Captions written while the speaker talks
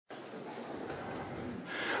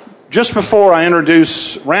Just before I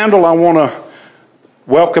introduce Randall, I want to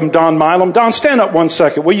welcome Don Milam. Don, stand up one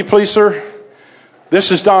second, will you please, sir?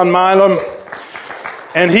 This is Don Milam,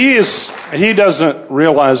 and he doesn't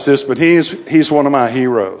realize this, but he's one of my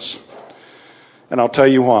heroes. And I'll tell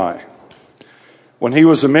you why. When he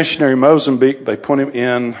was a missionary in Mozambique, they put him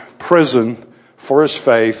in prison for his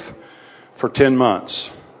faith for 10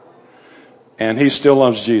 months. And he still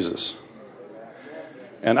loves Jesus.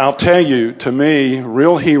 And I'll tell you, to me,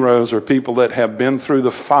 real heroes are people that have been through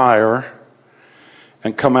the fire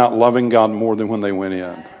and come out loving God more than when they went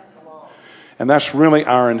in. And that's really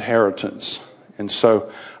our inheritance. And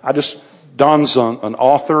so Don's an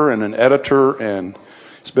author and an editor, and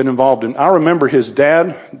he's been involved in, I remember his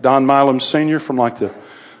dad, Don Milam Sr., from like the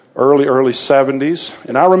early 70s.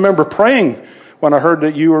 And I remember praying when I heard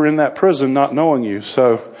that you were in that prison, not knowing you.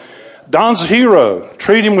 So Don's a hero.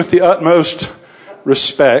 Treat him with the utmost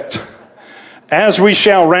respect, as we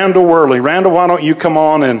shall Randall Worley. Randall, why don't you come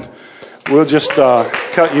on and we'll just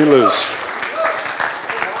cut you loose.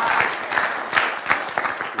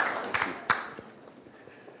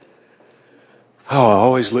 Oh, I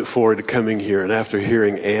always look forward to coming here, and after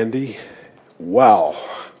hearing Andy, wow,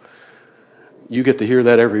 you get to hear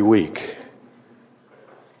that every week,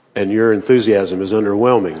 and your enthusiasm is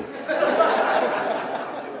underwhelming.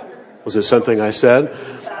 Was it something I said?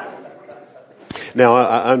 Now,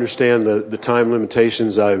 I understand the time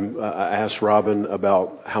limitations. I asked Robin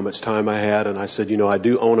about how much time I had, and I said, I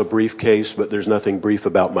do own a briefcase, but there's nothing brief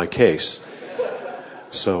about my case.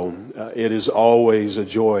 So it is always a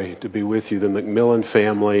joy to be with you. The McMillan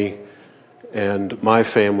family and my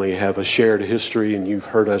family have a shared history, and you've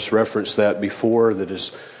heard us reference that before, that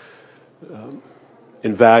is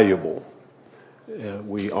invaluable.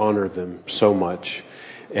 We honor them so much.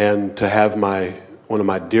 And to have one of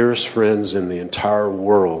my dearest friends in the entire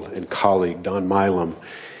world and colleague, Don Milam,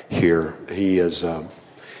 here. He is,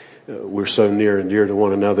 we're so near and dear to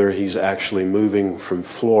one another. He's actually moving from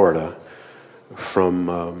Florida,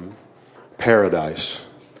 from Paradise,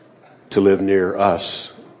 to live near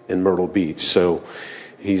us in Myrtle Beach. So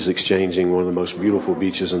he's exchanging one of the most beautiful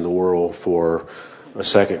beaches in the world for a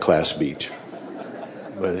second-class beach.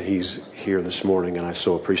 But he's here this morning, and I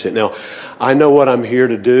so appreciate it. Now, I know what I'm here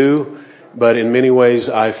to do, but in many ways,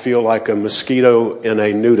 I feel like a mosquito in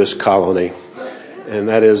a nudist colony. And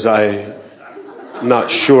that is, I'm not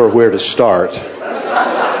sure where to start.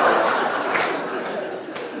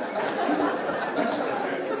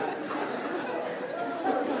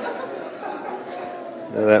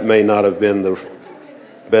 Now, that may not have been the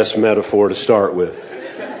best metaphor to start with.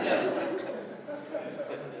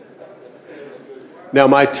 Now,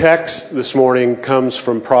 my text this morning comes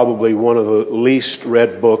from probably one of the least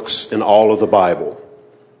read books in all of the Bible,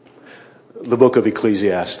 the book of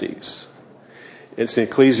Ecclesiastes. It's in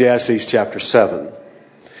Ecclesiastes chapter 7.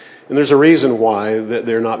 And there's a reason why that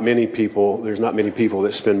there's not many people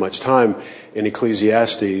that spend much time in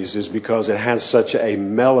Ecclesiastes, is because it has such a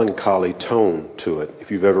melancholy tone to it.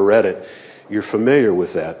 If you've ever read it, you're familiar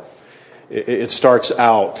with that. It starts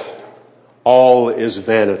out, all is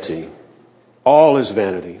vanity. All is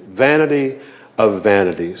vanity. Vanity of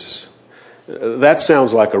vanities. That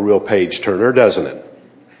sounds like a real page turner, doesn't it?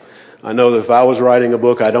 I know that if I was writing a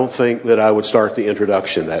book, I don't think that I would start the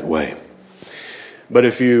introduction that way. But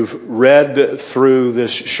if you've read through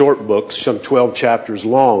this short book, some 12 chapters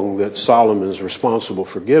long, that Solomon is responsible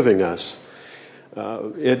for giving us,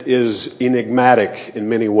 it is enigmatic in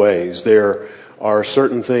many ways. There are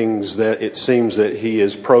certain things that it seems that he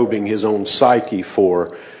is probing his own psyche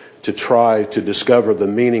for, to try to discover the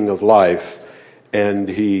meaning of life, and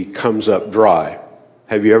he comes up dry.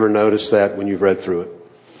 Have you ever noticed that when you've read through it?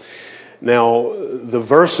 Now, the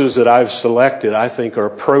verses that I've selected, I think, are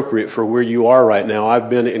appropriate for where you are right now. I've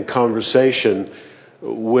been in conversation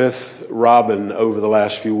with Robin over the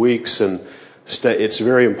last few weeks, and it's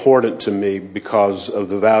very important to me because of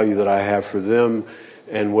the value that I have for them,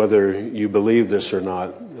 and whether you believe this or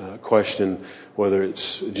not, question whether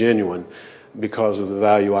it's genuine, because of the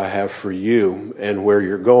value I have for you and where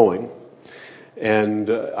you're going. And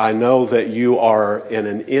I know that you are in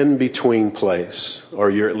an in-between place, or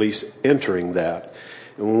you're at least entering that.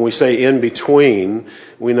 And when we say in-between,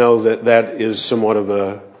 we know that that is somewhat of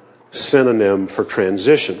a synonym for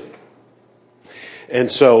transition.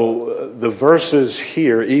 And so the verses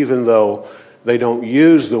here, even though they don't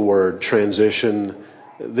use the word transition,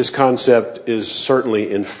 this concept is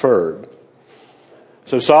certainly inferred.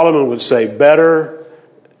 So Solomon would say, better,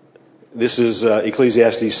 this is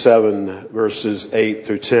Ecclesiastes 7, verses 8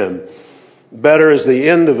 through 10. Better is the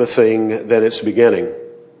end of a thing than its beginning,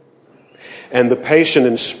 And the patient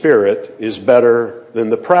in spirit is better than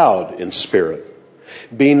the proud in spirit.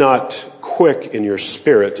 Be not quick in your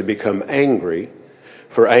spirit to become angry,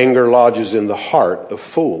 for anger lodges in the heart of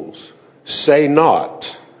fools. Say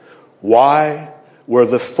not, why were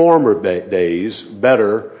the former days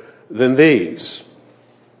better than these?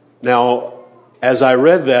 Now, as I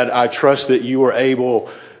read that, I trust that you were able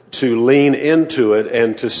to lean into it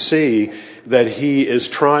and to see that he is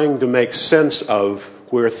trying to make sense of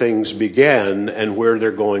where things began and where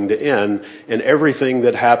they're going to end and everything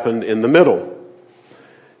that happened in the middle.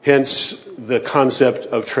 Hence the concept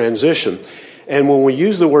of transition. And when we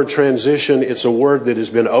use the word transition, it's a word that has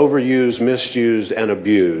been overused, misused, and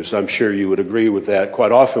abused. I'm sure you would agree with that.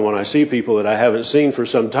 Quite often when I see people that I haven't seen for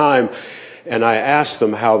some time and I ask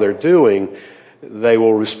them how they're doing, they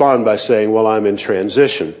will respond by saying, well, I'm in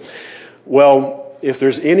transition. Well, if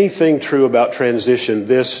there's anything true about transition,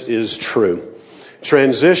 this is true.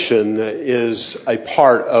 Transition is a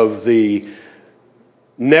part of the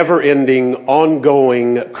never-ending,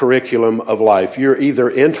 ongoing curriculum of life. You're either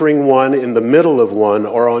entering one, in the middle of one,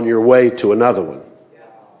 or on your way to another one.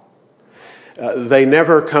 They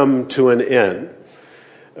never come to an end.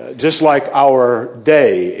 Just like our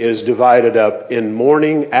day is divided up in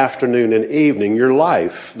morning, afternoon, and evening, your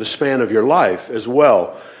life, the span of your life as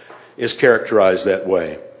well, is characterized that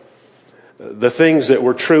way. The things that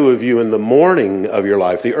were true of you in the morning of your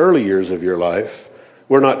life, the early years of your life,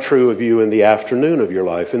 were not true of you in the afternoon of your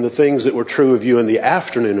life. And the things that were true of you in the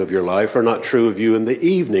afternoon of your life are not true of you in the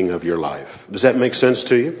evening of your life. Does that make sense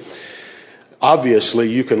to you? Obviously,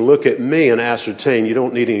 you can look at me and ascertain, you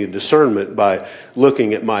don't need any discernment by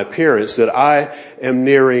looking at my appearance, that I am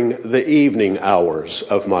nearing the evening hours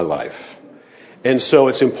of my life. And so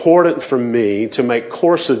it's important for me to make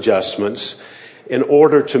course adjustments in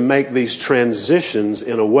order to make these transitions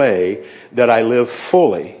in a way that I live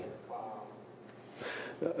fully.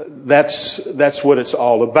 That's what it's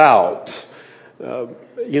all about.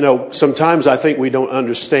 Sometimes I think we don't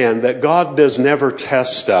understand that God does never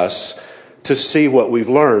test us to see what we've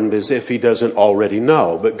learned as if he doesn't already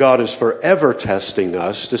know. But God is forever testing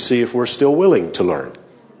us to see if we're still willing to learn.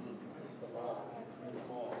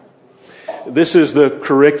 This is the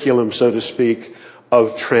curriculum, so to speak,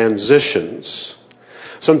 of transitions.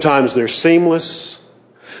 Sometimes they're seamless.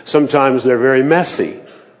 Sometimes they're very messy.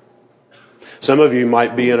 Some of you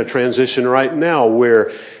might be in a transition right now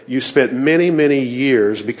where you spent many, many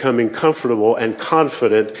years becoming comfortable and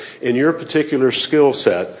confident in your particular skill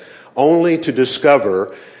set, only to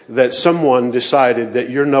discover that someone decided that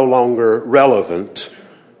you're no longer relevant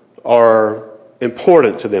or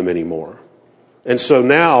important to them anymore. And so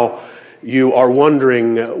now you are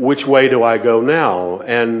wondering, which way do I go now?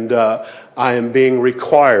 And I am being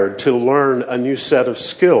required to learn a new set of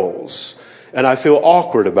skills. And I feel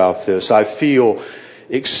awkward about this. I feel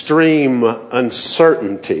extreme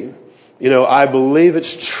uncertainty. I believe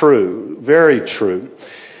it's true, very true,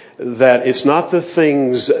 that it's not the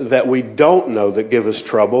things that we don't know that give us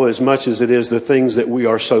trouble as much as it is the things that we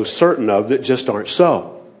are so certain of that just aren't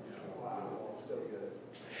so.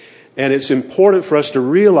 And it's important for us to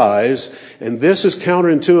realize, and this is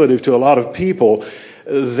counterintuitive to a lot of people,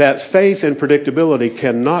 that faith and predictability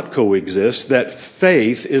cannot coexist, that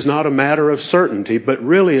faith is not a matter of certainty, but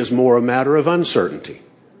really is more a matter of uncertainty.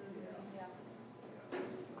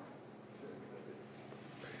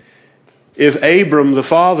 If Abram, the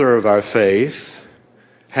father of our faith,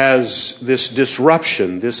 has this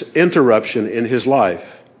disruption, this interruption in his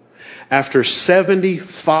life, after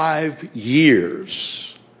 75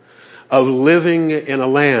 years of living in a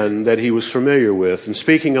land that he was familiar with and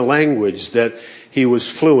speaking a language that he was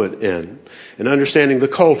fluent in, and understanding the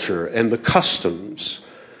culture and the customs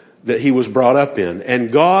that he was brought up in.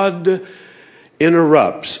 And God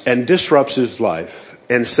interrupts and disrupts his life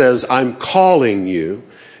and says, I'm calling you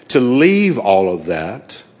to leave all of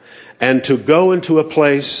that and to go into a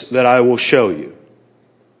place that I will show you.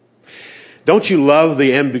 Don't you love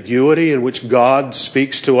the ambiguity in which God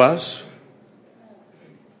speaks to us?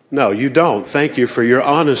 No, you don't. Thank you for your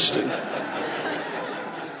honesty.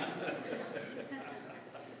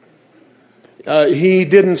 He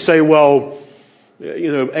didn't say,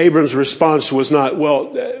 Abram's response was not,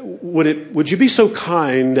 would you be so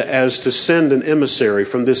kind as to send an emissary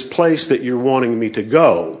from this place that you're wanting me to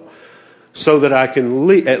go so that I can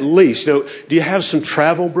at least, do you have some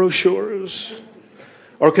travel brochures?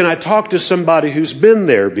 Or can I talk to somebody who's been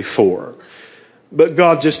there before? But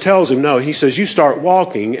God just tells him, no, he says, you start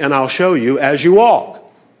walking and I'll show you as you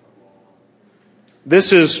walk.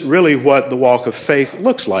 This is really what the walk of faith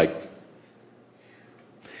looks like.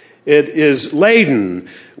 It is laden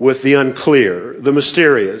with the unclear, the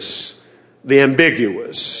mysterious, the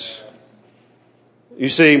ambiguous. You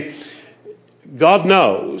see, God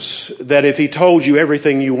knows that if He told you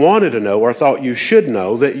everything you wanted to know or thought you should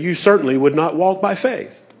know, that you certainly would not walk by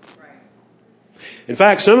faith. In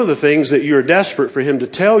fact, some of the things that you're desperate for Him to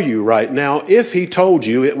tell you right now, if He told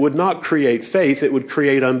you, it would not create faith, it would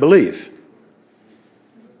create unbelief.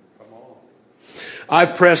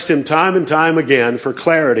 I've pressed Him time and time again for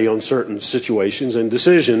clarity on certain situations and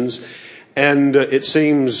decisions, and it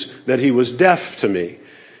seems that He was deaf to me.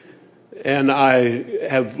 And I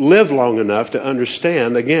have lived long enough to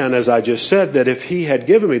understand, again, as I just said, that if He had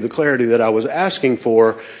given me the clarity that I was asking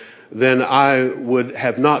for, then I would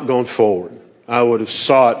have not gone forward. I would have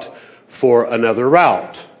sought for another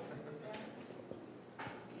route.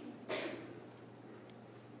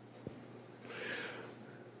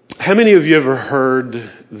 How many of you ever heard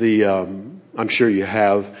the, I'm sure you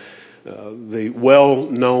have, the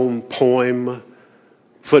well-known poem,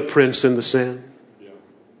 Footprints in the Sand?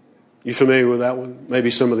 You familiar with that one? Maybe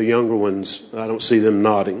some of the younger ones, I don't see them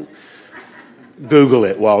nodding. Google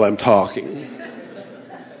it while I'm talking.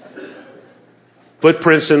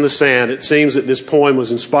 Footprints in the Sand. It seems that this poem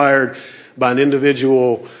was inspired by an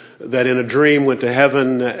individual that in a dream went to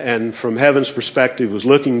heaven and from heaven's perspective was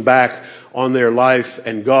looking back on their life,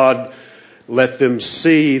 and God let them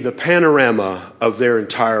see the panorama of their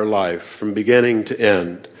entire life from beginning to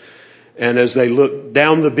end. And as they looked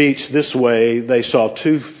down the beach this way, they saw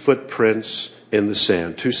two footprints in the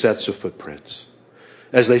sand, two sets of footprints.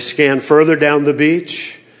 As they scanned further down the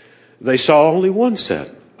beach, they saw only one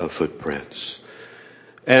set of footprints.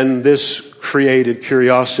 And this created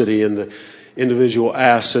curiosity, and the individual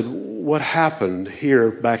asked, said, what happened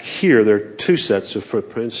here, back here? There are two sets of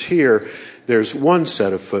footprints. Here, there's one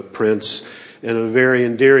set of footprints. In a very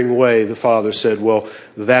endearing way, the father said, well,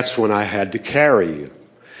 that's when I had to carry you.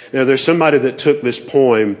 Now, there's somebody that took this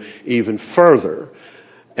poem even further.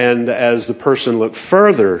 And as the person looked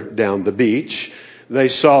further down the beach, they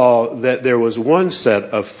saw that there was one set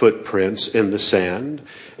of footprints in the sand,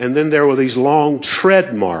 and then there were these long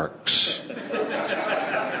tread marks.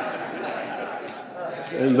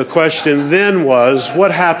 And the question then was,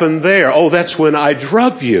 what happened there? Oh, that's when I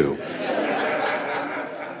drug you.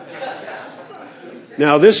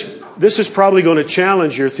 Now, this is probably going to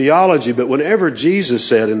challenge your theology, but whenever Jesus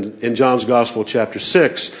said in John's Gospel, chapter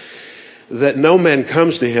 6, that no man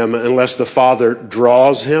comes to Him unless the Father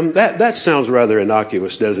draws him, that sounds rather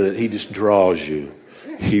innocuous, doesn't it? He just draws you.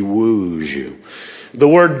 He woos you. The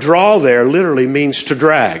word draw there literally means to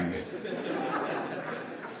drag.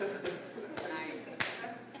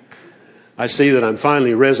 I see that I'm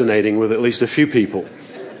finally resonating with at least a few people.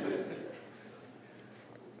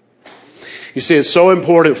 You see, it's so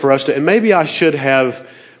important for us to, and maybe I should have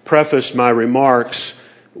prefaced my remarks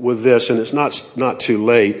with this, and it's not too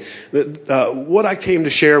late. What I came to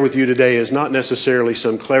share with you today is not necessarily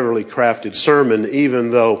some cleverly crafted sermon,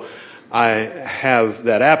 even though I have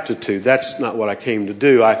that aptitude. That's not what I came to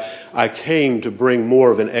do. I came to bring more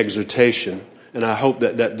of an exhortation, and I hope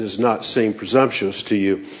that does not seem presumptuous to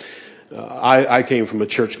you. I came from a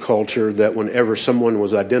church culture that whenever someone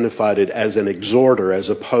was identified as an exhorter as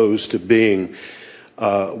opposed to being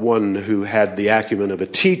one who had the acumen of a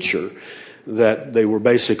teacher, that they were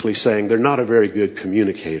basically saying they're not a very good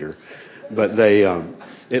communicator, but they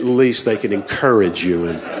at least they can encourage you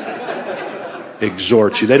and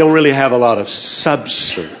exhort you. They don't really have a lot of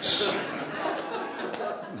substance,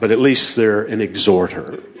 but at least they're an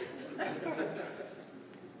exhorter.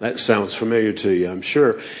 That sounds familiar to you, I'm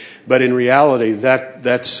sure. But in reality,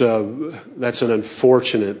 that's an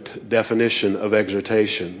unfortunate definition of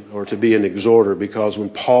exhortation, or to be an exhorter, because when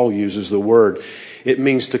Paul uses the word, it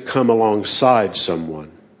means to come alongside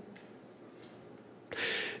someone.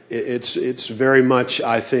 It's very much,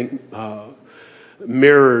 I think,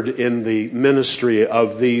 mirrored in the ministry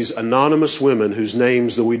of these anonymous women whose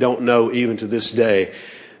names that we don't know even to this day,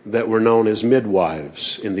 that were known as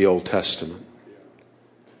midwives in the Old Testament.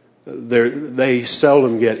 They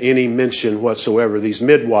seldom get any mention whatsoever. These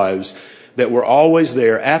midwives that were always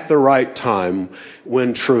there at the right time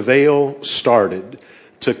when travail started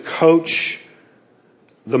to coach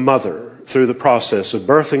the mother through the process of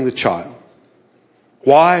birthing the child.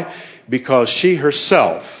 Why? Because she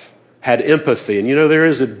herself had empathy. And you know, there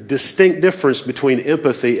is a distinct difference between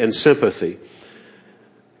empathy and sympathy.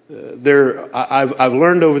 I've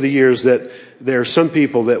learned over the years that there are some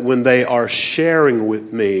people that when they are sharing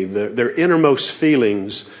with me their innermost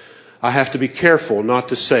feelings, I have to be careful not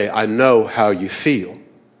to say, I know how you feel,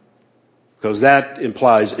 because that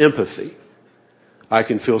implies empathy. I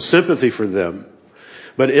can feel sympathy for them,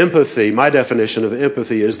 but empathy, my definition of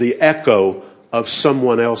empathy, is the echo of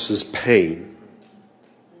someone else's pain.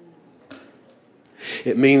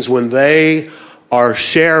 It means when they are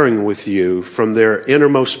sharing with you from their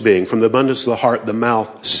innermost being, from the abundance of the heart, the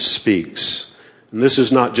mouth speaks. And this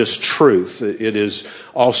is not just truth. It is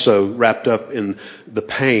also wrapped up in the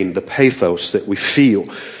pain, the pathos that we feel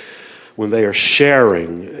when they are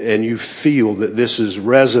sharing, and you feel that this is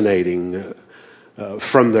resonating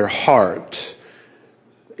from their heart.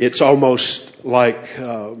 It's almost like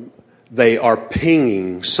they are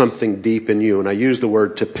pinging something deep in you. And I use the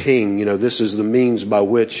word to ping. You know, this is the means by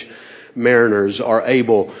which mariners are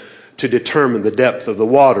able to determine the depth of the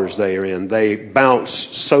waters they are in. They bounce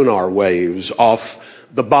sonar waves off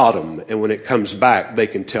the bottom, and when it comes back, they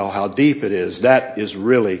can tell how deep it is. That is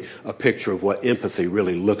really a picture of what empathy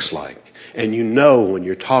really looks like. And you know when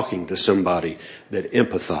you're talking to somebody that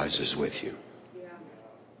empathizes with you.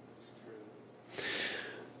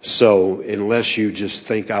 So unless you just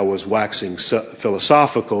think I was waxing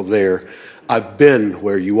philosophical there, I've been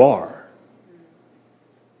where you are.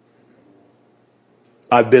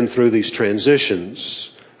 I've been through these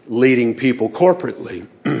transitions, leading people corporately.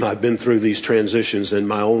 I've been through these transitions in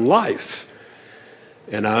my own life.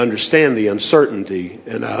 And I understand the uncertainty,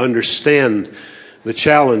 and I understand the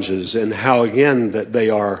challenges, and how, again, that they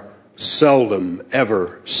are seldom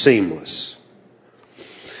ever seamless.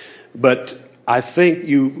 But I think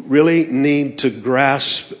you really need to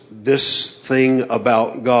grasp this thing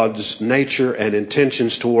about God's nature and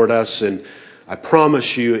intentions toward us. And I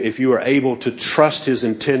promise you, if you are able to trust His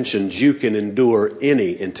intentions, you can endure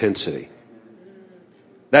any intensity.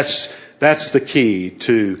 That's the key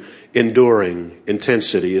to enduring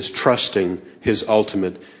intensity, is trusting His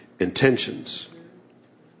ultimate intentions.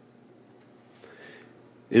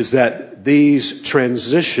 Is that these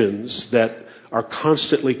transitions that are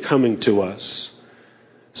constantly coming to us,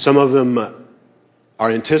 some of them are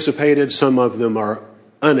anticipated, some of them are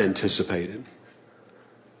unanticipated,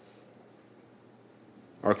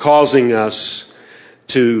 are causing us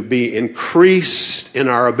to be increased in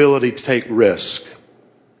our ability to take risk.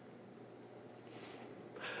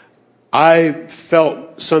 I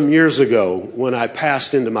felt some years ago when I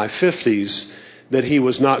passed into my 50s that He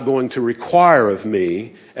was not going to require of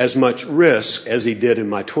me as much risk as He did in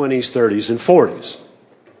my 20s, 30s, and 40s.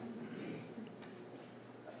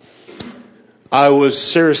 I was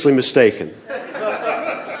seriously mistaken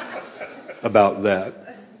about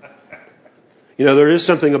that. You know, there is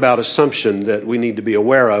something about assumption that we need to be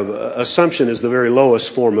aware of. Assumption is the very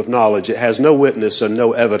lowest form of knowledge. It has no witness and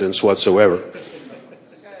no evidence whatsoever.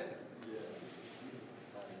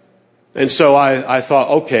 And so I thought,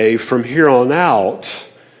 okay, from here on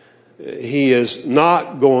out, He is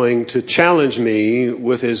not going to challenge me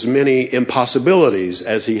with as many impossibilities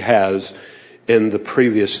as He has in the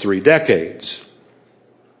previous 3 decades.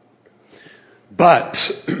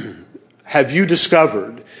 But have you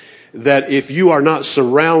discovered that if you are not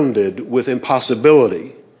surrounded with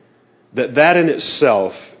impossibility, that in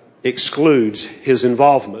itself excludes His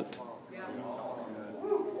involvement?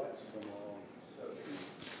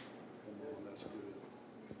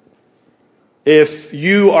 If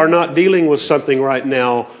you are not dealing with something right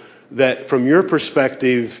now that from your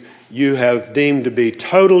perspective you have deemed to be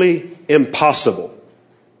totally impossible,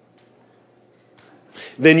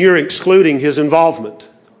 then you're excluding His involvement.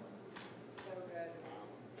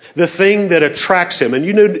 The thing that attracts Him. And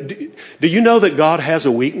you know, do you know that God has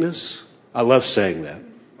a weakness? I love saying that.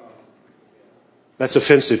 That's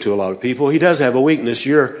offensive to a lot of people. He does have a weakness.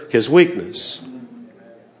 You're His weakness.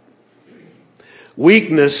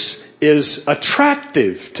 Weakness is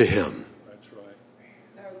attractive to Him. That's right.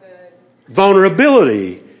 So good.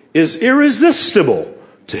 Vulnerability is irresistible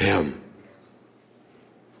to Him.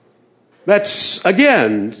 That's,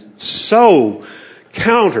 again, so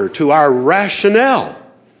counter to our rationale.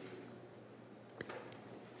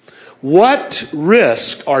 What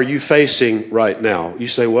risk are you facing right now? You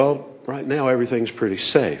say, well, right now everything's pretty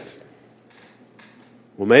safe.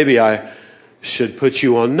 Well, maybe I should put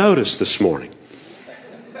you on notice this morning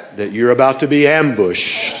that you're about to be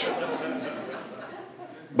ambushed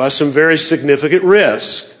by some very significant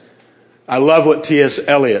risk. I love what T.S.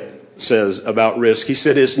 Eliot says about risk. He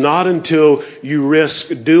said, it's not until you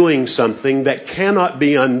risk doing something that cannot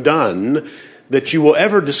be undone that you will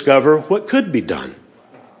ever discover what could be done.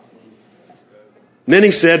 And then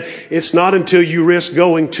he said, it's not until you risk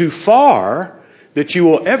going too far that you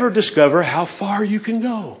will ever discover how far you can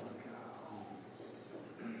go.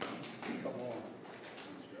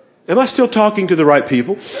 Am I still talking to the right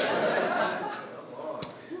people?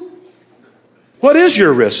 What is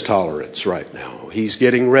your risk tolerance right now? He's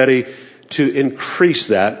getting ready to increase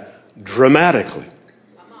that dramatically.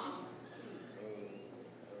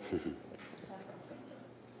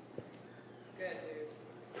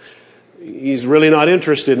 He's really not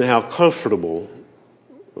interested in how comfortable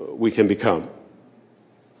we can become.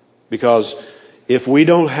 Because if we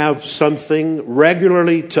don't have something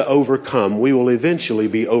regularly to overcome, we will eventually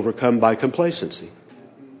be overcome by complacency.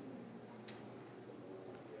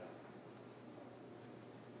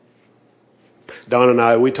 Don and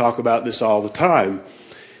I, we talk about this all the time.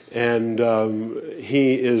 And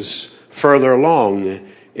he is further along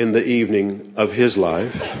in the evening of his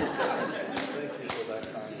life.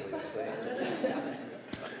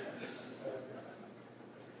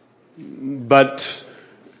 But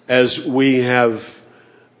as we have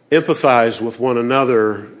empathized with one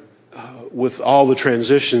another, with all the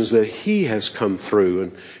transitions that he has come through,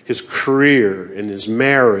 and his career, and his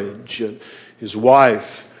marriage, and his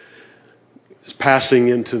wife is passing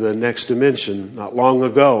into the next dimension not long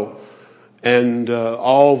ago, and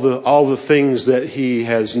all the things that he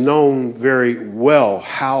has known very well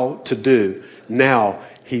how to do, now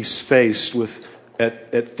he's faced with,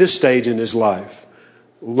 at this stage in his life,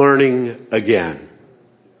 learning again.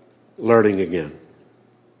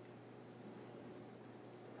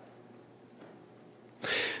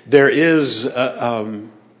 There is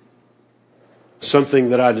something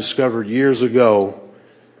that I discovered years ago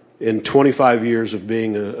in 25 years of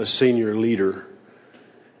being a senior leader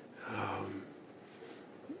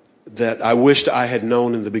that I wished I had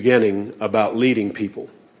known in the beginning about leading people.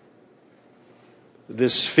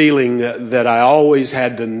 This feeling that I always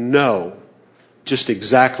had to know just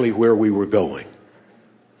exactly where we were going.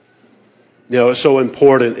 You know, it's so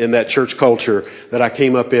important in that church culture that I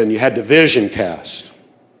came up in. You had to vision cast.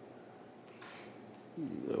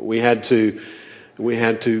 We had to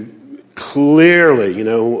clearly, you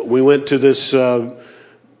know, we went to this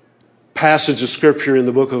passage of scripture in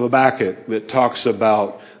the book of Habakkuk that talks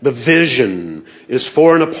about the vision is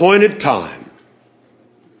for an appointed time.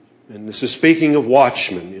 And this is speaking of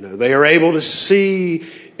watchmen. You know, they are able to see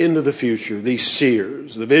into the future, these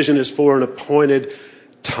seers. The vision is for an appointed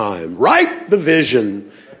time. Write the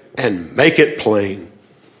vision and make it plain.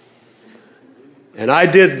 And I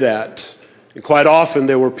did that. And quite often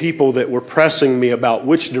there were people that were pressing me about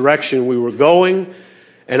which direction we were going,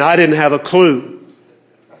 and I didn't have a clue.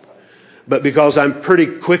 But because I'm pretty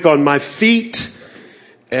quick on my feet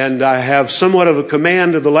and I have somewhat of a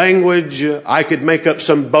command of the language, I could make up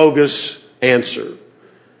some bogus answer.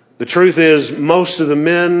 The truth is, most of the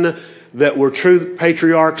men that were true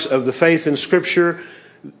patriarchs of the faith in Scripture,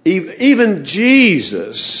 even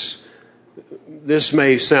Jesus, this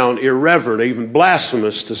may sound irreverent, even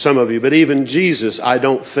blasphemous to some of you, but even Jesus, I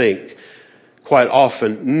don't think, quite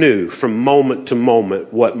often knew from moment to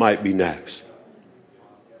moment what might be next.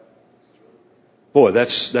 Boy,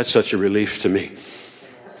 that's such a relief to me.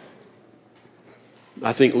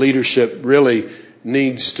 I think leadership really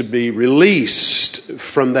needs to be released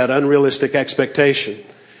from that unrealistic expectation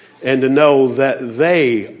and to know that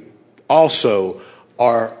they also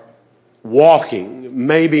are walking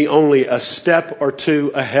maybe only a step or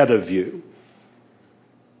two ahead of you.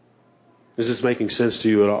 Is this making sense to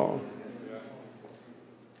you at all?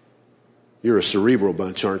 You're a cerebral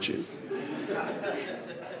bunch, aren't you?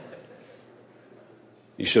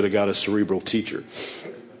 You should have got a cerebral teacher.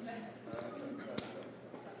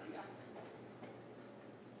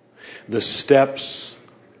 The steps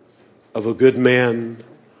of a good man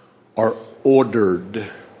are ordered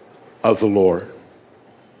of the Lord.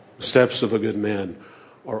 The steps of a good man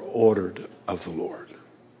are ordered of the Lord.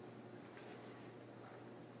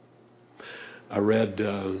 I read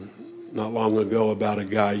not long ago about a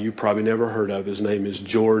guy you probably never heard of. His name is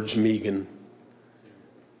George Megan.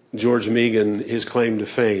 George Megan, his claim to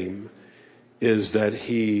fame is that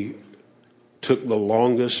he took the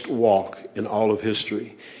longest walk in all of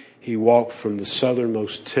history. He walked from the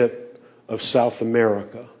southernmost tip of South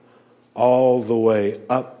America all the way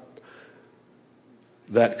up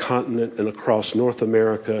that continent and across North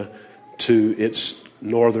America to its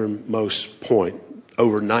northernmost point.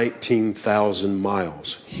 Over 19,000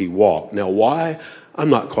 miles he walked. Now why? I'm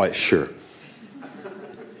not quite sure.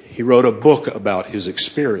 He wrote a book about his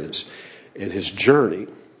experience and his journey.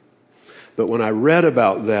 But when I read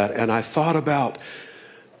about that and I thought about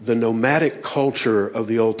the nomadic culture of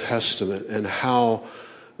the Old Testament and how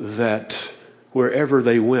that wherever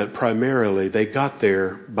they went, primarily, they got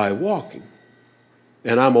there by walking.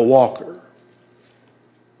 And I'm a walker.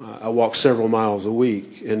 I walk several miles a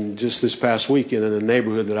week. And just this past weekend in a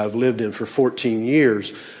neighborhood that I've lived in for 14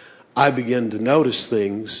 years, I began to notice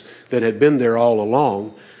things that had been there all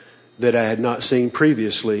along that I had not seen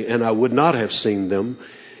previously. And I would not have seen them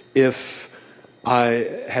if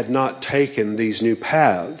I had not taken these new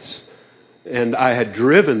paths And I had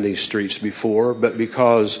driven these streets before, but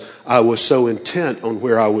because I was so intent on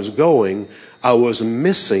where I was going, I was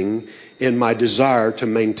missing in my desire to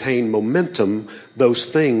maintain momentum those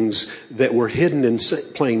things that were hidden in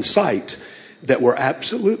plain sight that were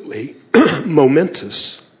absolutely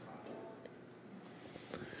momentous.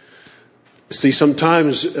 See,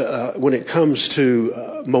 sometimes when it comes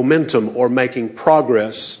to momentum or making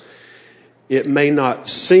progress, it may not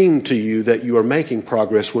seem to you that you are making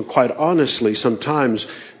progress, when quite honestly, sometimes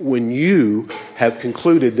when you have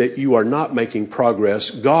concluded that you are not making progress,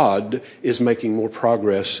 God is making more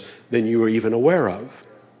progress than you are even aware of.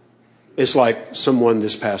 It's like someone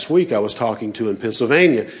this past week I was talking to in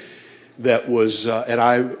Pennsylvania that was, and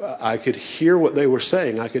I could hear what they were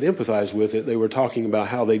saying. I could empathize with it. They were talking about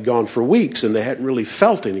how they'd gone for weeks and they hadn't really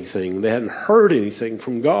felt anything. They hadn't heard anything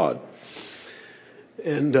from God.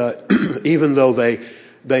 And even though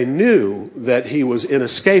they knew that he was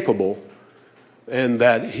inescapable and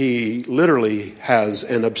that he literally has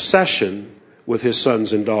an obsession with his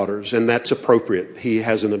sons and daughters, and that's appropriate. He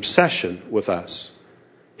has an obsession with us.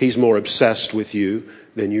 He's more obsessed with you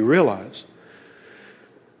than you realize.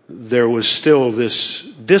 There was still this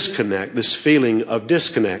disconnect, this feeling of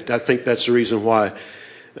disconnect. I think that's the reason why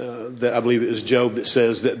that I believe it was Job that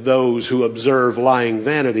says that those who observe lying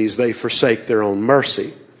vanities, they forsake their own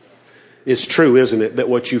mercy. It's true, isn't it, that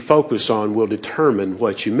what you focus on will determine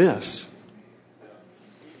what you miss.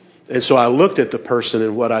 And so I looked at the person,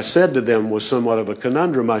 and what I said to them was somewhat of a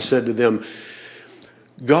conundrum. I said to them,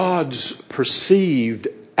 God's perceived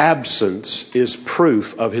absence is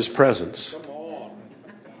proof of his presence.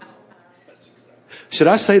 Should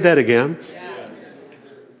I say that again?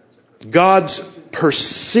 God's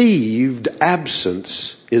perceived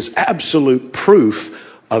absence is absolute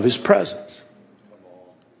proof of his presence.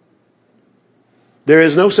 There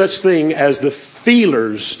is no such thing as the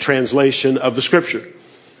feelers translation of the scripture.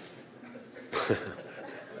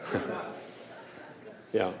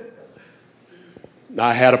 Yeah.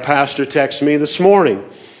 I had a pastor text me this morning,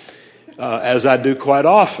 as I do quite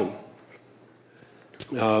often,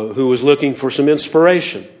 who was looking for some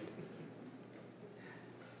inspiration.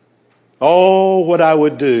 Oh, what I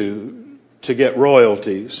would do to get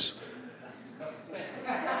royalties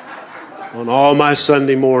on all my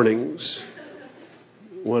Sunday mornings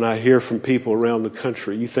when I hear from people around the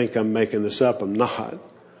country. You think I'm making this up? I'm not.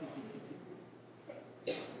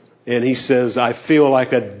 And he says, I feel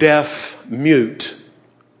like a deaf mute.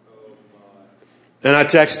 And I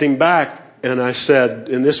texted him back and I said,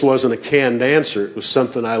 and this wasn't a canned answer, it was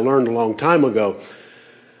something I learned a long time ago.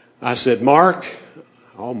 I said, Mark,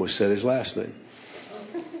 I almost said his last name.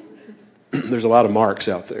 There's a lot of Marks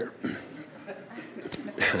out there.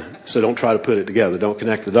 So don't try to put it together. Don't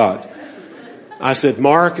connect the dots. I said,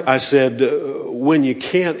 Mark, I said, when you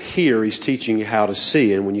can't hear, he's teaching you how to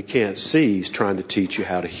see. And when you can't see, he's trying to teach you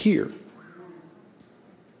how to hear.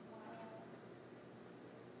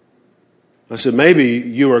 I said, maybe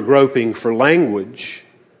you are groping for language,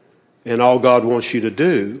 and all God wants you to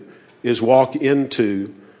do is walk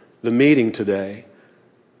into the meeting today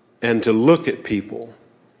and to look at people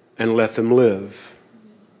and let them live.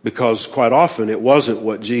 Because quite often it wasn't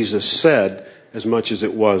what Jesus said as much as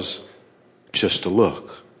it was just a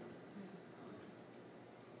look.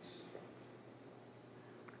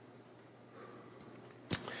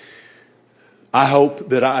 I hope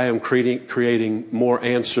that I am creating more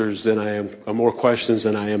answers than I am, or more questions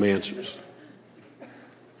than I am answers.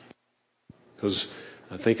 Because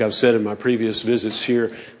I think I've said in my previous visits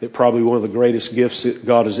here that probably one of the greatest gifts that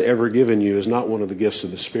God has ever given you is not one of the gifts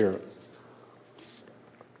of the Spirit.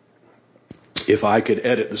 If I could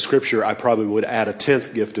edit the scripture, I probably would add a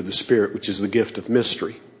 10th gift of the Spirit, which is the gift of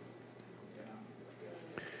mystery.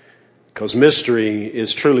 Because mystery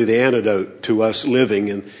is truly the antidote to us living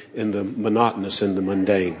in the monotonous and the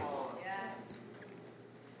mundane.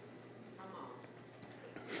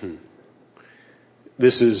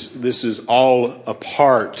 This is all a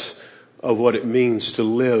part of what it means to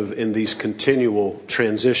live in these continual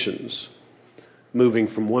transitions, moving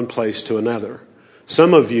from one place to another.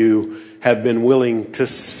 Some of you have been willing to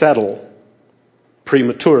settle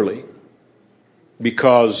prematurely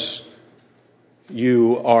because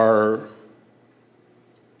you are,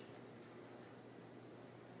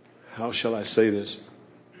 how shall I say this?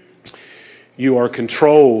 You are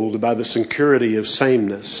controlled by the security of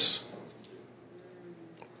sameness.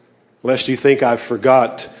 Lest you think I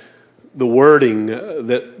forgot the wording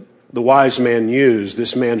that the wise man used,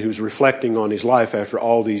 this man who's reflecting on his life after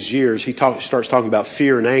all these years, he starts talking about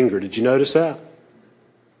fear and anger. Did you notice that?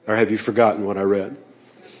 Or have you forgotten what I read?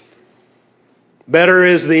 Better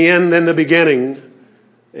is the end than the beginning.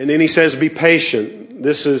 And then he says, be patient.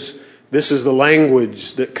 This is the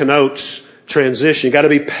language that connotes transition. You got to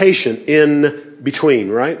be patient in between,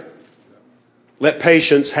 right? Let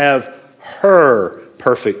patience have her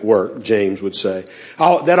perfect work, James would say.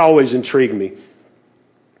 That always intrigued me.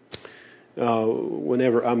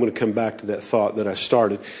 Whenever I'm going to come back to that thought that I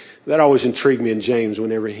started, that always intrigued me in James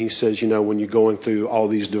whenever he says, when you're going through all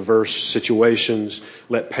these diverse situations,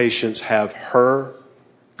 let patience have her,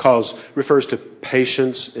 refers to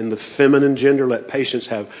patience in the feminine gender, let patience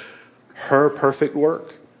have her perfect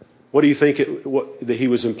work. What do you think that he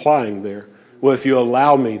was implying there? Well, if you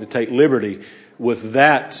allow me to take liberty with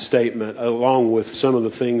that statement, along with some of the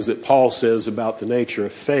things that Paul says about the nature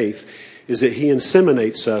of faith, is that he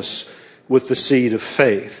inseminates us with the seed of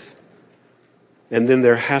faith. And then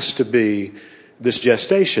there has to be this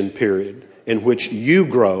gestation period in which you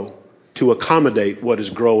grow to accommodate what is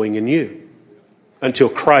growing in you until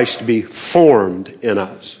Christ be formed in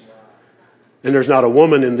us. And there's not a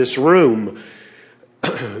woman in this room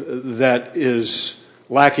that is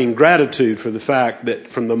lacking gratitude for the fact that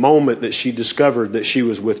from the moment that she discovered that she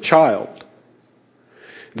was with child,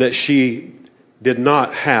 that she did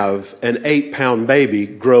not have an 8-pound baby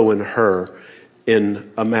grow in her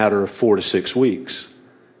in a matter of 4 to 6 weeks.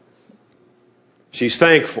 She's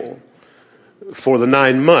thankful for the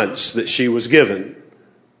 9 months that she was given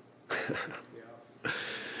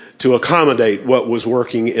to accommodate what was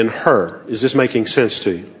working in her. Is this making sense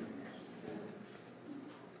to you?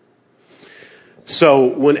 So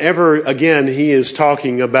whenever, again, he is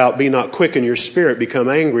talking about be not quick in your spirit, become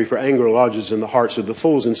angry, for anger lodges in the hearts of the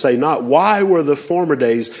fools, and say not, why were the former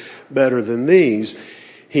days better than these?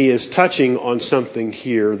 He is touching on something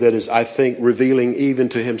here that is, I think, revealing even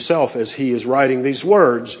to himself as he is writing these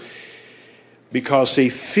words. Because, see,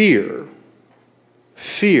 fear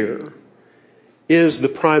is the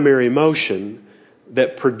primary emotion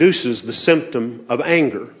that produces the symptom of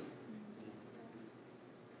anger.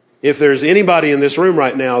 If there's anybody in this room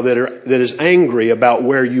right now that is angry about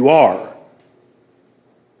where you are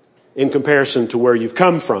in comparison to where you've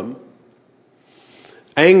come from,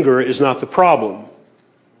 anger is not the problem.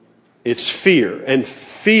 It's fear. And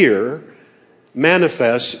fear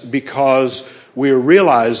manifests because we're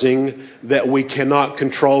realizing that we cannot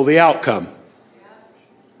control the outcome.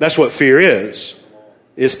 That's what fear is.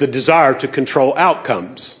 It's the desire to control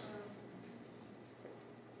outcomes.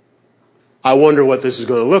 I wonder what this is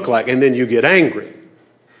going to look like. And then you get angry.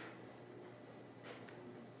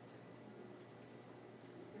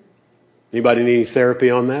 Anybody need any therapy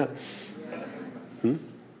on that?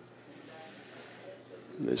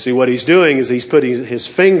 See, what he's doing is he's putting his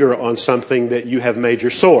finger on something that you have made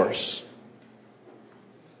your source.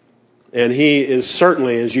 And he is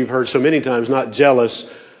certainly, as you've heard so many times, not jealous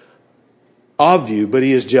of you, but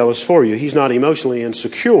he is jealous for you. He's not emotionally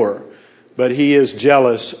insecure, but he is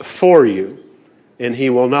jealous for you. And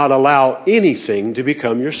he will not allow anything to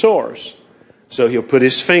become your source. So he'll put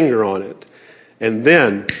his finger on it. And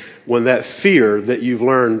then when that fear that you've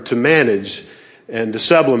learned to manage and to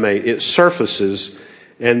sublimate, it surfaces,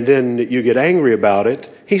 and then you get angry about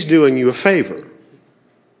it, he's doing you a favor.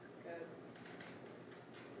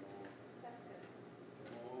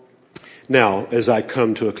 Now, as I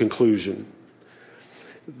come to a conclusion,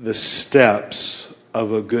 the steps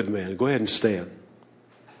of a good man. Go ahead and stand.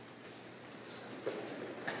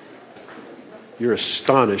 You're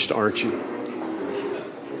astonished, aren't you?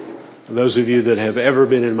 Those of you that have ever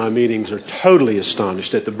been in my meetings are totally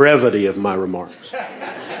astonished at the brevity of my remarks.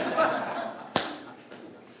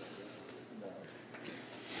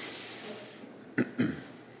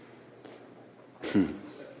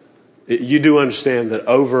 You do understand that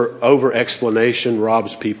over explanation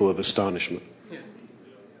robs people of astonishment.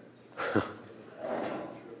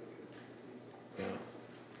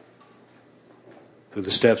 For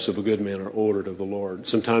the steps of a good man are ordered of the Lord.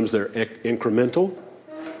 Sometimes they're incremental.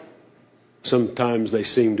 Sometimes they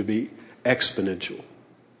seem to be exponential.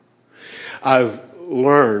 I've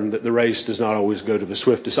learned that the race does not always go to the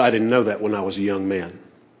swiftest. I didn't know that when I was a young man.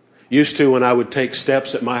 Used to, when I would take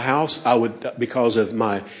steps at my house, because of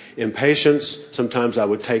my impatience, sometimes I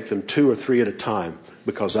would take them 2 or 3 at a time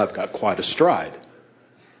because I've got quite a stride.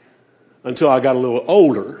 Until I got a little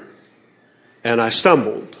older and I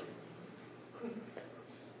stumbled.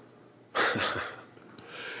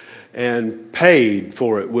 And paid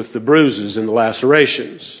for it with the bruises and the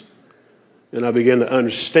lacerations. And I began to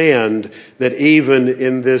understand that even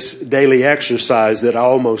in this daily exercise that I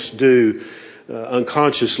almost do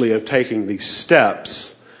unconsciously of taking these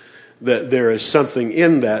steps, that there is something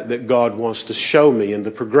in that God wants to show me in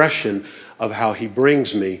the progression of how he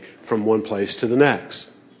brings me from one place to the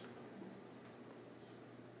next.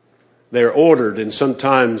 They're ordered, and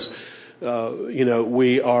sometimes, we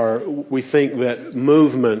think that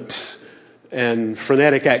movement and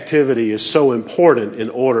frenetic activity is so important in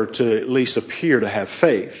order to at least appear to have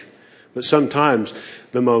faith. But sometimes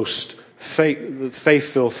the most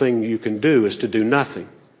faith-filled thing you can do is to do nothing.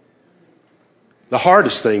 The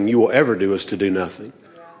hardest thing you will ever do is to do nothing.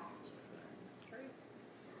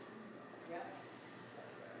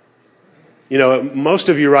 Most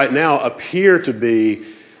of you right now appear to be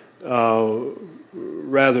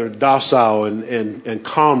rather docile and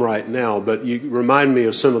calm right now, but you remind me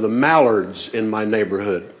of some of the mallards in my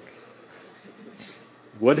neighborhood.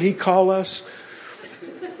 What did he call us?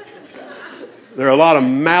 There are a lot of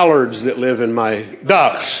mallards that live in my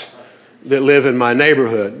ducks that live in my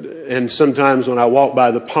neighborhood. And sometimes when I walk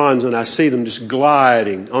by the ponds and I see them just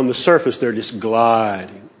gliding on the surface, they're just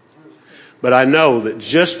gliding. But I know that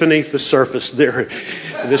just beneath the surface there is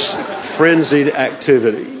this frenzied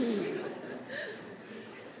activity.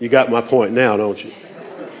 You got my point now, don't you?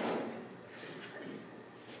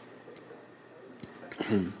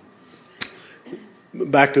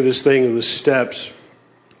 Back to this thing of the steps.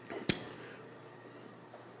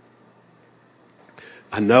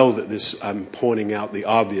 I know that I'm pointing out the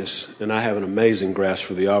obvious, and I have an amazing grasp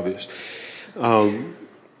for the obvious.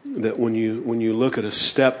 That when you look at a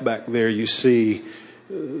step back there, you see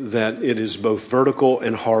that it is both vertical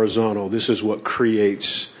and horizontal. This is what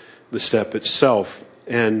creates the step itself.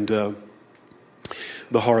 And the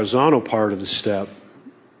horizontal part of the step,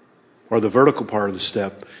 or the vertical part of the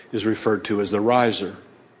step, is referred to as the riser.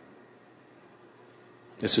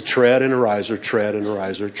 It's a tread and a riser, tread and a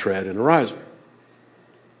riser, tread and a riser.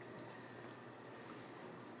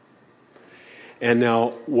 And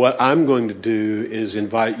now what I'm going to do is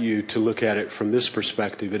invite you to look at it from this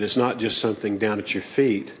perspective. It is not just something down at your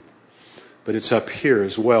feet, but it's up here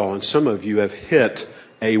as well. And some of you have hit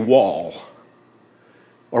a wall,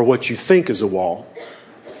 or what you think is a wall,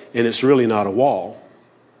 and it's really not a wall.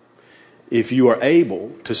 If you are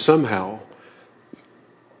able to somehow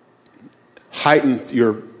heighten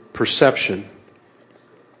your perception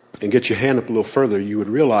and get your hand up a little further, you would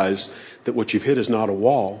realize that what you've hit is not a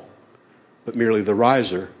wall, but merely the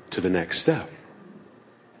riser to the next step.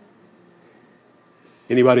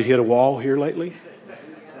 Anybody hit a wall here lately?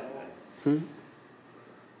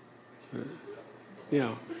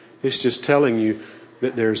 Yeah. It's just telling you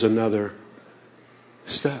that there's another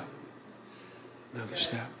step. Another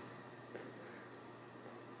step.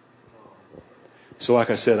 So like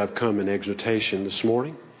I said, I've come in exhortation this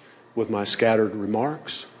morning with my scattered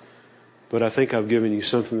remarks, but I think I've given you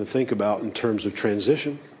something to think about in terms of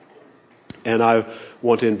transition. And I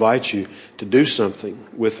want to invite you to do something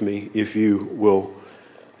with me if you will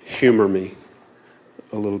humor me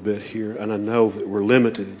a little bit here. And I know that we're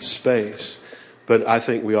limited in space, but I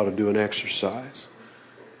think we ought to do an exercise.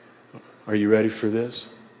 Are you ready for this?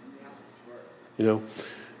 You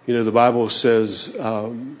know, the Bible says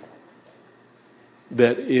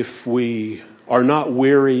that if we are not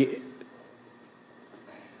weary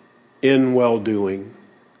in well-doing,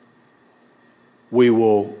 we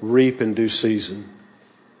will reap in due season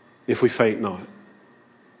if we faint not.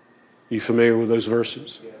 You familiar with those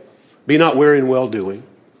verses? Be not weary in well-doing.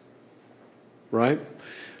 Right?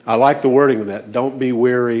 I like the wording of that. Don't be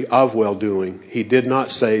weary of well-doing. He did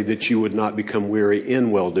not say that you would not become weary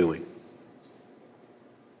in well-doing.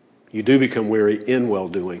 You do become weary in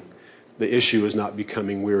well-doing. The issue is not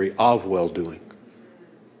becoming weary of well-doing.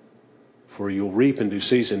 For you'll reap in due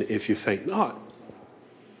season if you faint not.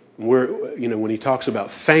 When he talks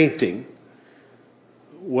about fainting,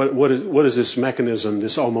 what is this mechanism,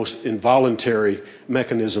 this almost involuntary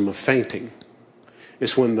mechanism of fainting?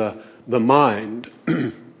 It's when the mind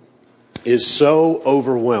is so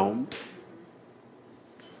overwhelmed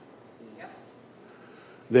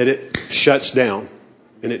that it shuts down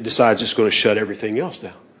and it decides it's going to shut everything else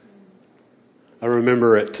down. I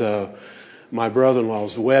remember at my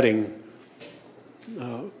brother-in-law's wedding,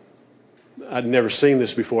 I'd never seen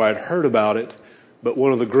this before. I'd heard about it, but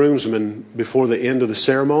one of the groomsmen, before the end of the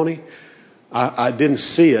ceremony, I didn't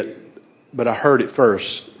see it, but I heard it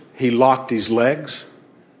first. He locked his legs.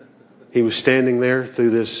 He was standing there through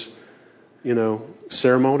this,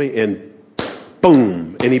 ceremony, and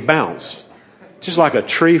boom, and he bounced, just like a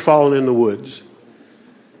tree falling in the woods.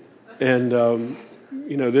 And,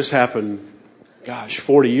 this happened,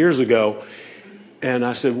 40 years ago. And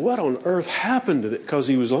I said, what on earth happened to it? Because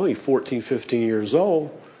he was only 14, 15 years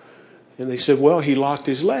old. And they said, well, he locked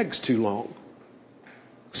his legs too long.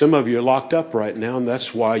 Some of you are locked up right now, and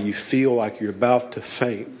that's why you feel like you're about to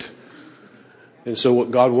faint. And so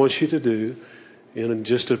what God wants you to do in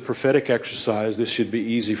just a prophetic exercise, this should be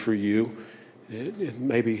easy for you. It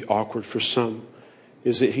may be awkward for some,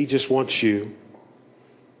 is that he just wants you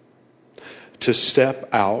to step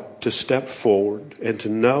out, to step forward, and to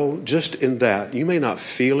know just in that, you may not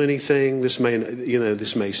feel anything. This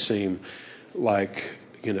may seem like,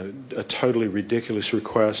 a totally ridiculous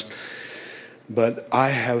request. But I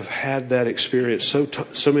have had that experience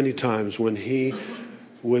so many times when he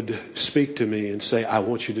would speak to me and say, I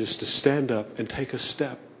want you just to stand up and take a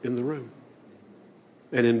step in the room.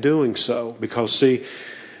 And in doing so, because see,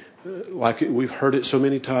 like we've heard it so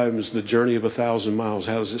many times, the journey of 1,000 miles,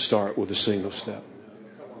 how does it start? With a single step.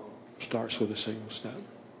 Starts with a single step.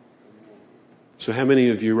 So how many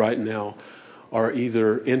of you right now are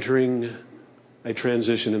either entering a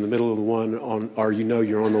transition in the middle of the one, or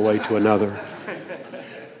you're on the way to another,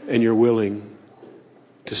 and you're willing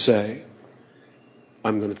to say,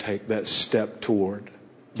 I'm going to take that step toward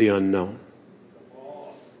the unknown?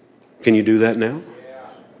 Can you do that now?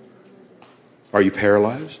 Are you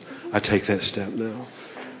paralyzed? I take that step now.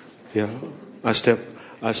 Yeah. I step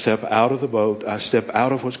out of the boat. I step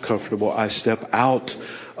out of what's comfortable. I step out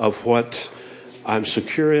of what I'm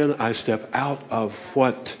secure in. I step out of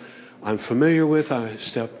what I'm familiar with. I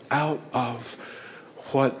step out of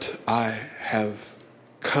what I have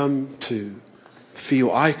come to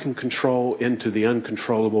feel I can control into the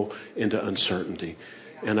uncontrollable, into uncertainty.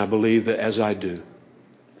 And I believe that as I do,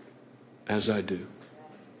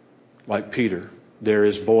 like Peter, there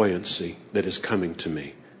is buoyancy that is coming to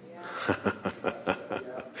me.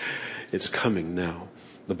 It's coming now.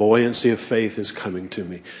 The buoyancy of faith is coming to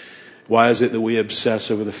me. Why is it that we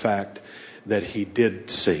obsess over the fact that he did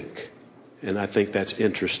sink? And I think that's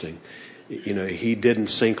interesting. He didn't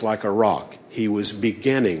sink like a rock. He was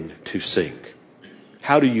beginning to sink.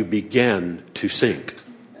 How do you begin to sink?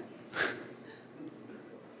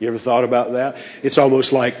 You ever thought about that? It's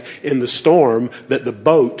almost like in the storm that the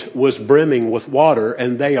boat was brimming with water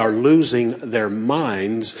and they are losing their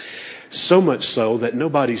minds, so much so that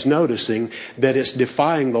nobody's noticing that it's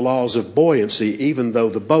defying the laws of buoyancy. Even though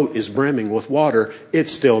the boat is brimming with water,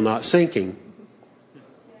 it's still not sinking.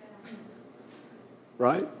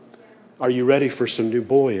 Right? Are you ready for some new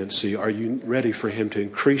buoyancy? Are you ready for him to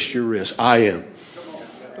increase your risk? I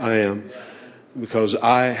am. Because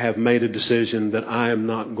I have made a decision that I am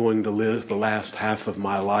not going to live the last half of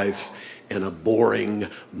my life in a boring,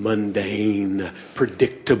 mundane,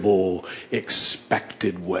 predictable,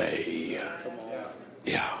 expected way.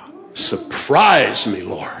 Yeah. Surprise me,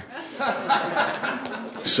 Lord.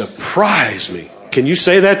 Surprise me. Can you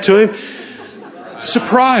say that to him?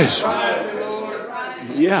 Surprise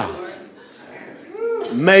me. Yeah.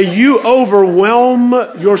 May you overwhelm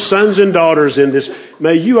your sons and daughters in this.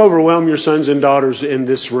 May you overwhelm your sons and daughters in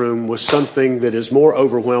this room with something that is more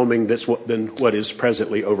overwhelming than what is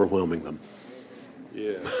presently overwhelming them.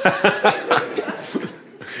 Yeah.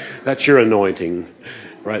 That's your anointing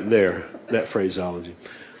right there, that phraseology.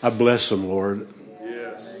 I bless them, Lord.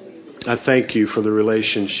 Yes. I thank you for the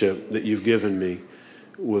relationship that you've given me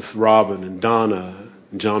with Robin and Donna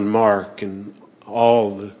and John Mark and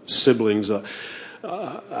all the siblings.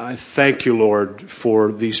 I thank you, Lord,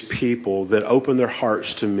 for these people that open their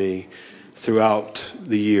hearts to me throughout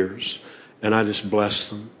the years. And I just bless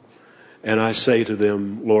them. And I say to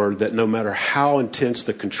them, Lord, that no matter how intense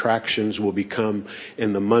the contractions will become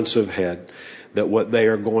in the months ahead, that what they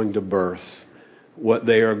are going to birth, what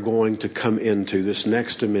they are going to come into, this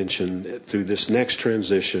next dimension, through this next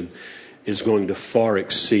transition, is going to far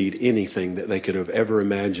exceed anything that they could have ever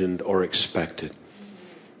imagined or expected.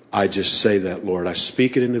 I just say that, Lord. I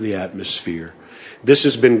speak it into the atmosphere. This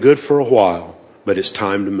has been good for a while, but it's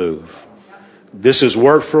time to move. This has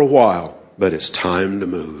worked for a while, but it's time to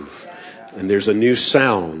move. And there's a new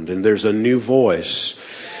sound, and there's a new voice,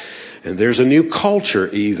 and there's a new culture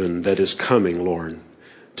even that is coming, Lord,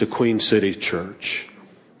 to Queen City Church.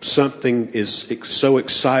 Something is so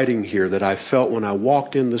exciting here that I felt when I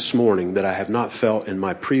walked in this morning that I have not felt in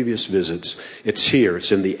my previous visits. It's here.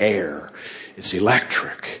 It's in the air. It's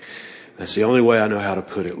electric. That's the only way I know how to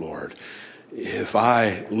put it, Lord. If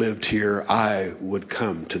I lived here, I would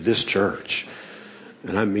come to this church.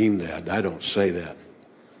 And I mean that. I don't say that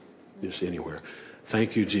just anywhere.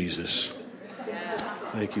 Thank you, Jesus.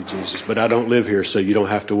 Thank you, Jesus. But I don't live here, so you don't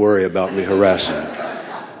have to worry about me harassing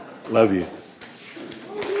you. Love you.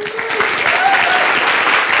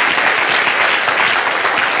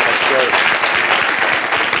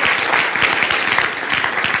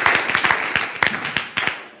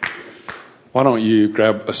 Why don't you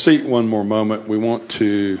grab a seat one more moment? We want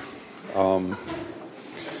to... How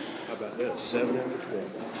about that? 7 after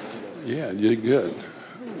 12. Yeah, you did good.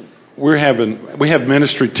 we have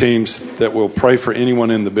ministry teams that will pray for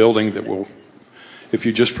anyone in the building that will, if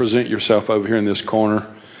you just present yourself over here in this corner,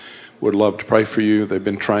 would love to pray for you. They've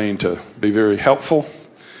been trained to be very helpful.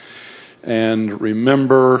 And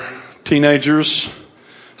remember, teenagers,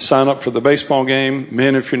 sign up for the baseball game.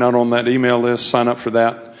 Men, if you're not on that email list, sign up for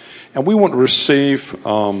that. And we want to receive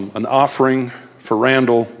an offering for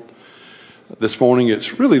Randall this morning.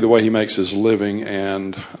 It's really the way he makes his living,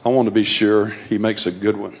 and I want to be sure he makes a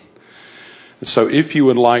good one. And so if you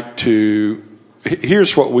would like to,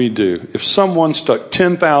 here's what we do. If someone stuck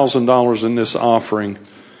 $10,000 in this offering,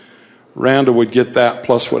 Randall would get that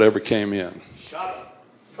plus whatever came in.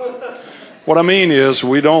 What I mean is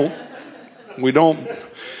we don't,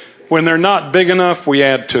 when they're not big enough, we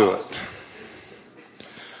add to it.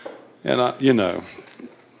 And,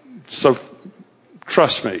 so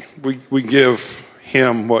trust me, we give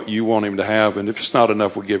him what you want him to have, and if it's not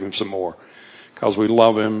enough, we give him some more because we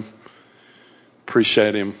love him,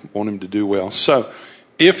 appreciate him, want him to do well. So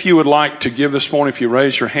if you would like to give this morning, if you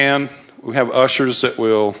raise your hand, we have ushers that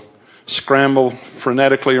will scramble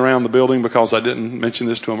frenetically around the building because I didn't mention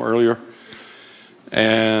this to them earlier.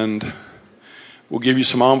 And we'll give you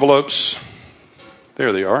some envelopes.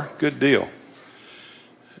 There they are. Good deal.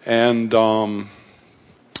 And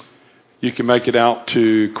you can make it out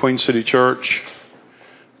to Queen City Church.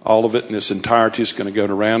 All of it in its entirety is going to go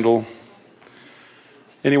to Randall.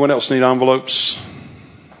 Anyone else need envelopes?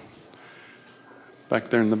 Back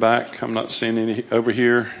there in the back. I'm not seeing any over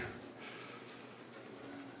here.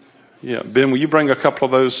 Yeah, Ben, will you bring a couple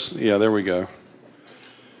of those? Yeah, there we go.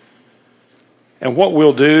 And what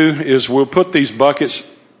we'll do is we'll put these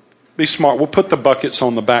buckets, be smart, we'll put the buckets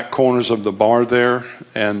on the back corners of the bar there,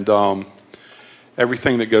 and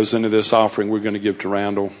everything that goes into this offering we're going to give to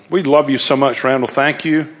Randall. We love you so much, Randall. Thank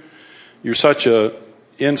you. You're such a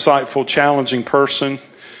insightful, challenging person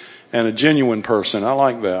and a genuine person. I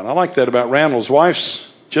like that. I like that about Randall's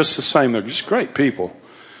wife's just the same. They're just great people.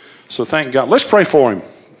 So thank God. Let's pray for him.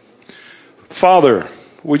 Father,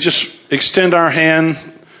 we just extend our hand.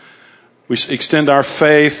 We extend our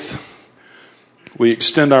faith. We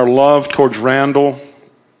extend our love towards Randall.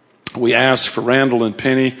 We ask for Randall and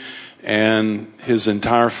Penny and his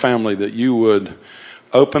entire family that you would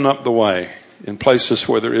open up the way in places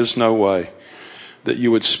where there is no way, that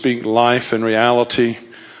you would speak life and reality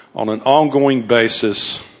on an ongoing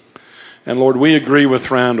basis. And Lord, we agree with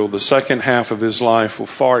Randall. The second half of his life will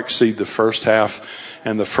far exceed the first half,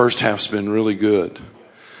 and the first half's been really good.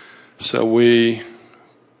 So we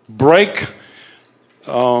break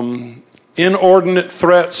inordinate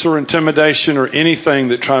threats or intimidation or anything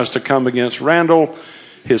that tries to come against Randall,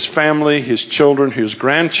 his family, his children, his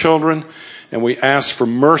grandchildren, and we ask for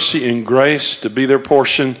mercy and grace to be their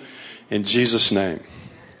portion in Jesus' name.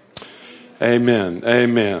 Amen.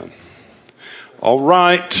 Amen. All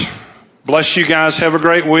right. Bless you guys. Have a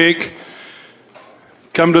great week.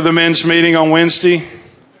 Come to the men's meeting on Wednesday.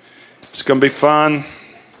 It's going to be fun.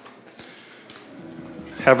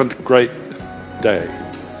 Have a great day.